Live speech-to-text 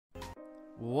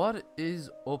What is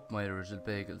up, my original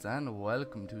bagels, and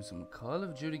welcome to some Call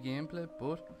of Duty gameplay.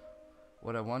 But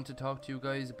what I want to talk to you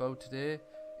guys about today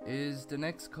is the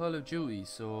next Call of Duty.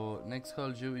 So next Call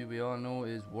of Duty, we all know,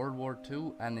 is World War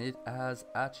II, and it has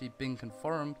actually been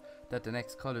confirmed that the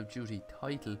next Call of Duty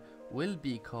title will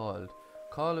be called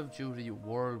Call of Duty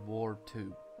World War II,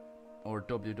 or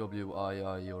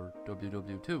WWII, or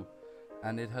WW2,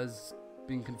 and it has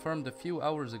been confirmed a few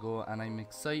hours ago, and I'm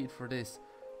excited for this.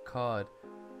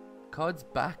 COD's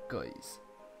back, guys,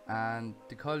 and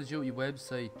the Call of Duty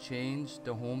website changed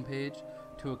the homepage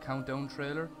to a countdown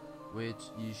trailer, which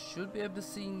you should be able to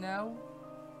see now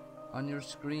on your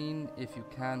screen. If you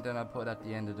can't, then I'll put it at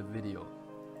the end of the video.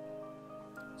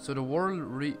 So the World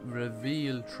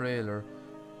Reveal trailer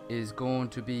is going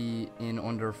to be in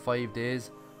under 5 days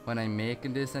when I'm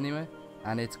making this anyway,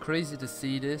 and it's crazy to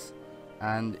see this.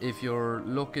 And if you're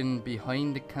looking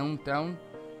behind the countdown,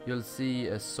 you'll see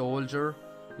a soldier,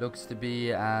 looks to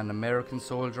be an American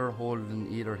soldier, holding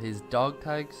either his dog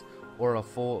tags or a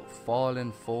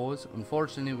fallen foes.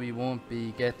 Unfortunately, we won't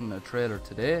be getting a trailer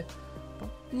today, but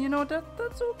you know,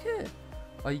 that's okay.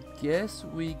 I guess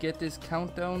we get this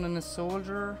countdown and a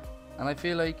soldier, and I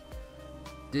feel like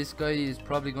this guy is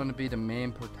probably going to be the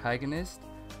main protagonist,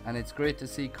 and it's great to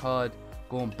see COD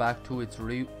going back to its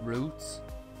roots,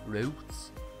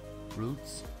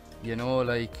 you know,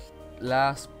 like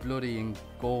last bloody and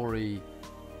gory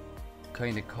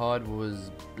kind of COD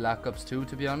was Black Ops 2,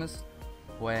 to be honest.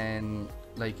 When,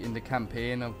 like, in the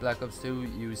campaign of Black Ops 2,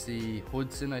 you see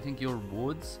Hudson, I think you're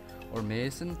Woods or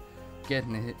Mason,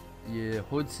 getting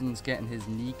Hudson's getting his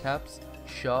kneecaps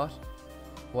shot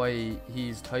while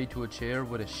he's tied to a chair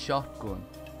with a shotgun.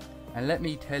 And let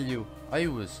me tell you, I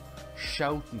was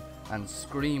shouting and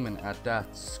screaming at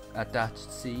that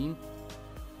scene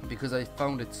because I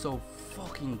found it so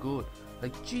fucking good.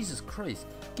 Like, Jesus Christ,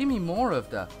 give me more of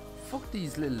that. Fuck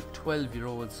these little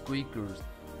 12-year-old squeakers.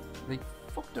 Like,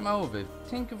 fuck them out of it.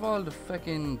 Think of all the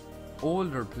fucking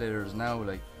older players now,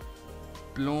 like,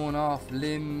 blown off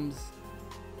limbs,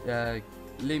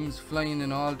 limbs flying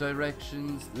in all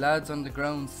directions, lads on the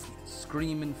ground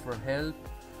screaming for help.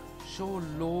 Show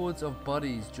loads of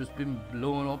bodies just been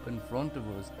blown up in front of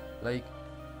us. Like,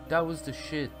 that was the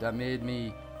shit that made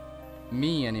me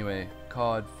anyway,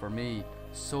 COD for me,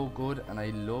 so good, and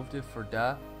I loved it for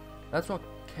that. That's what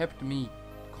kept me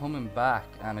coming back,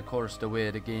 and of course the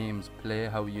way the games play,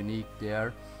 how unique they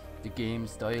are, the game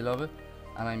style of it.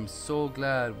 And I'm so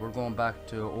glad we're going back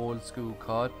to old school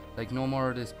COD. Like, no more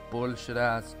of this bullshit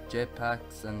ass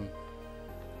jetpacks and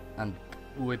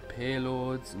with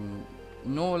payloads, and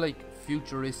no like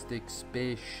futuristic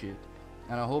space shit.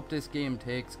 And I hope this game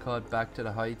takes COD back to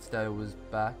the heights that it was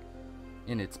back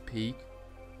in its peak,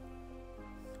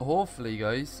 hopefully,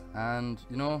 guys. And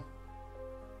you know,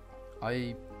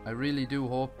 I really do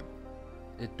hope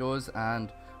it does.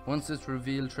 And once this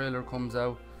reveal trailer comes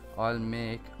out, I'll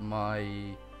make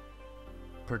my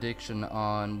prediction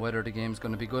on whether the game's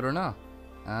going to be good or not.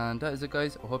 And that is it,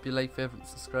 guys. I hope you like, favorite,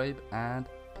 subscribe, and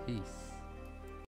peace.